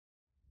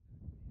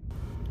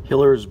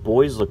Hillers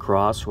boys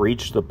lacrosse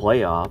reached the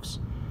playoffs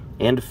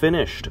and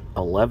finished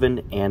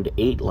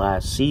 11-8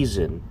 last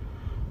season.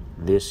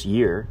 This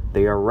year,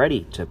 they are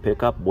ready to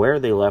pick up where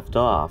they left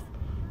off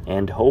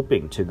and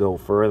hoping to go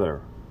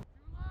further.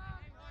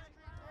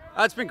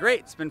 It's been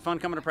great. It's been fun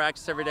coming to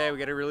practice every day. We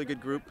got a really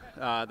good group.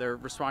 They're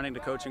responding to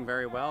coaching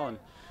very well, and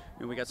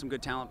we got some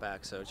good talent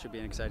back, so it should be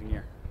an exciting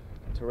year.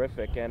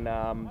 Terrific. And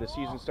the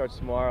season starts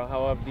tomorrow.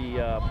 How have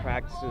the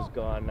practices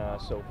gone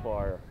so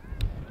far?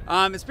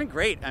 It's been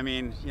great. I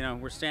mean,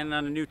 we're standing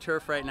on a new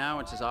turf right now,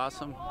 which is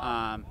awesome.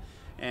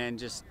 And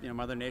just,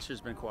 Mother Nature's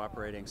been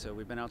cooperating. So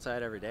we've been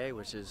outside every day,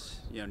 which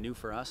is, new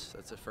for us.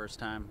 That's the first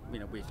time, we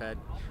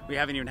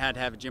haven't even had to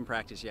have a gym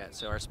practice yet.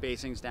 So our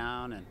spacing's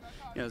down, and,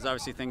 there's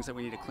obviously things that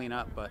we need to clean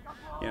up, but,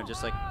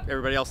 just like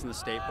everybody else in the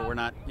state, but we're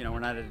not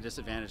at a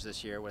disadvantage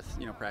this year with,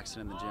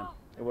 practicing in the gym.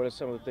 And what are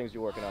some of the things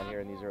you're working on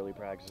here in these early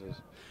practices?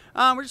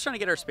 We're just trying to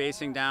get our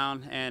spacing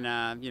down,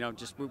 and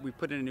we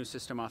put in a new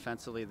system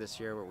offensively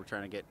this year where we're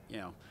trying to get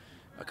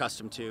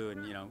accustomed to,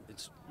 and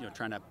it's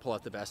trying to pull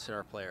out the best in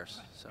our players.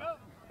 So.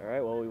 All right.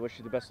 Well, we wish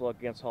you the best of luck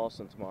against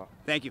Hopkinton tomorrow.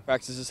 Thank you.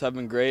 Practices have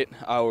been great.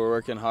 We're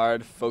working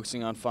hard,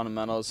 focusing on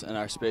fundamentals and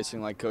our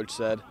spacing, like Coach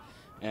said,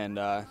 and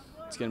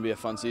it's going to be a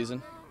fun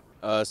season.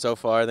 So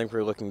far, I think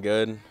we're looking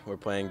good. We're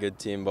playing good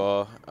team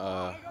ball.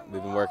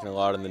 We've been working a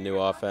lot on the new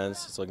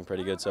offense. It's looking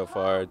pretty good so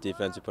far.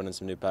 Defense, we put in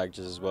some new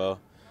packages as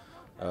well.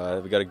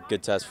 We got a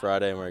good test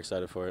Friday, and we're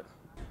excited for it.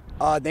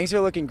 Things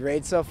are looking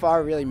great so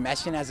far, really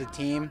meshing as a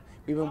team.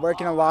 We've been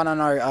working a lot on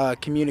our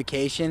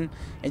communication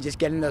and just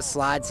getting those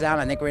slides down.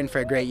 I think we're in for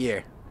a great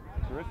year.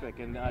 Terrific.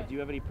 And do you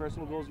have any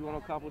personal goals you want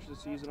to accomplish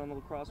this season on the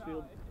lacrosse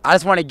field? I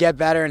just want to get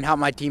better and help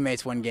my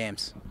teammates win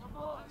games.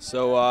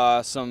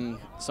 So some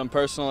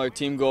personal or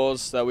team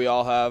goals that we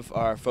all have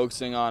are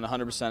focusing on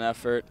 100%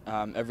 effort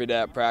every day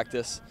at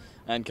practice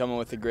and coming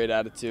with a great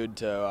attitude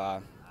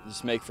to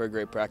just make for a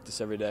great practice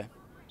every day.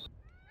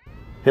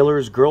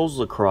 Hillers girls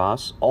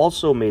lacrosse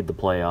also made the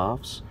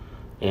playoffs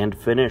and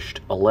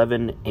finished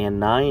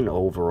 11-9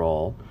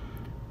 overall.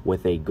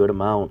 With a good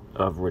amount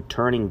of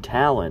returning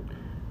talent,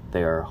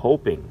 they are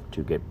hoping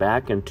to get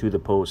back into the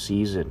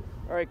postseason.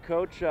 All right,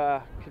 Coach,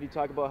 can you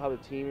talk about how the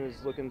team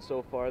is looking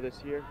so far this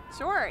year?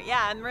 Sure,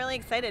 yeah, I'm really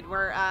excited.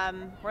 We're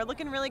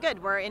looking really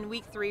good. We're in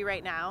week 3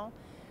 right now.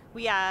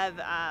 We have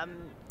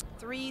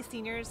 3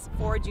 seniors,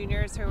 4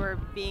 juniors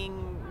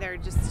they're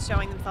just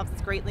showing themselves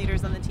as great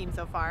leaders on the team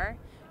so far.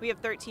 We have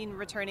 13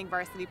 returning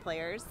varsity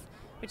players,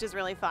 which is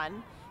really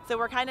fun. So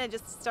we're kind of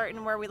just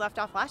starting where we left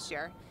off last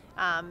year.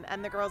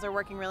 And the girls are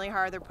working really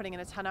hard. They're putting in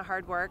a ton of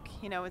hard work.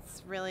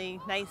 It's really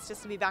nice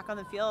just to be back on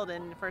the field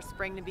and for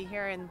spring to be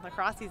here and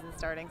lacrosse season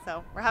starting.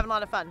 So we're having a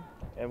lot of fun.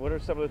 And what are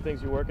some of the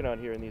things you're working on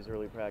here in these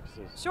early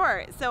practices?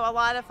 Sure. So a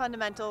lot of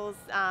fundamentals.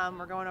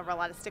 We're going over a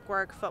lot of stick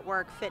work,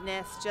 footwork,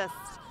 fitness,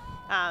 just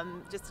a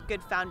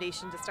good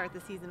foundation to start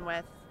the season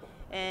with.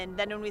 And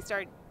then when we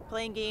start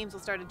playing games,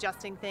 we'll start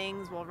adjusting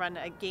things. We'll run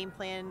a game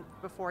plan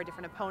before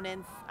different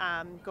opponents,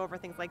 go over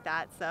things like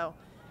that. So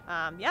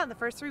yeah, the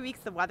first 3 weeks,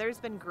 the weather's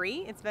been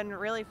great. It's been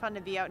really fun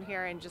to be out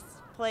here and just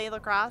play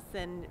lacrosse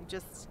and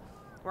just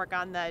work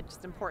on the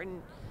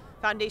important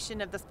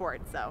foundation of the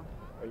sport. So.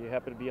 Are you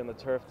happy to be on the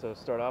turf to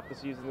start off the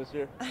season this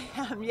year?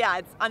 Yeah,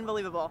 it's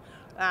unbelievable.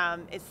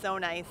 It's so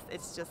nice.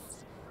 It's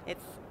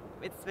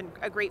been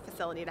a great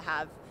facility to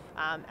have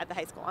at the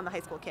high school, on the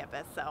high school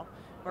campus. So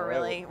we're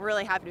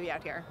really happy to be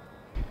out here.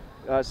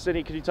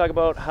 Sydney, can you talk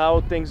about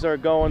how things are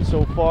going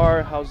so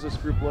far? How's this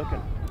group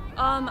looking?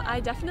 I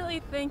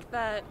definitely think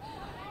that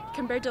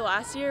compared to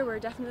last year, we're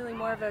definitely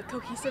more of a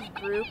cohesive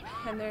group,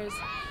 and there's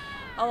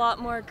a lot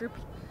more group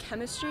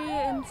chemistry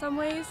in some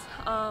ways.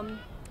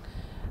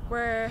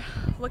 We're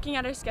looking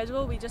at our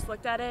schedule. We just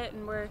looked at it,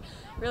 and we're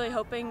really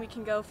hoping we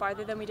can go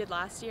farther than we did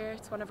last year.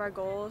 It's one of our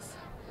goals.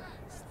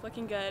 It's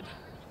looking good.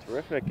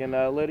 Terrific. And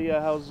Lydia,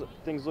 how's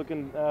things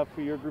looking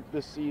for your group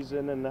this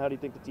season, and how do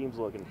you think the team's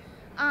looking?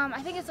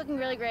 I think it's looking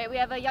really great. We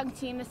have a young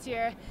team this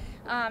year,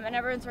 and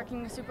everyone's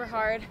working super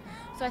hard.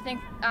 So I think,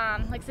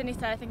 like Sydney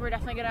said, I think we're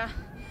definitely going to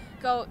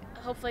go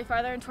hopefully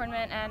farther in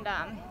tournament, and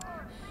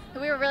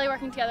we were really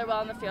working together well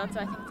on the field,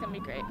 so I think it's going to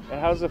be great. And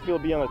how does it feel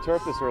to be on the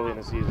turf this early in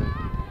the season?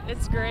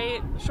 It's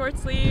great. Short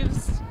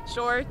sleeves,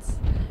 shorts.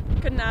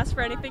 Couldn't ask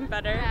for anything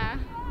better. Yeah,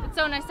 it's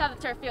so nice to have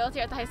the turf field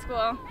here at the high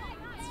school.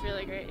 It's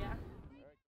really great, yeah.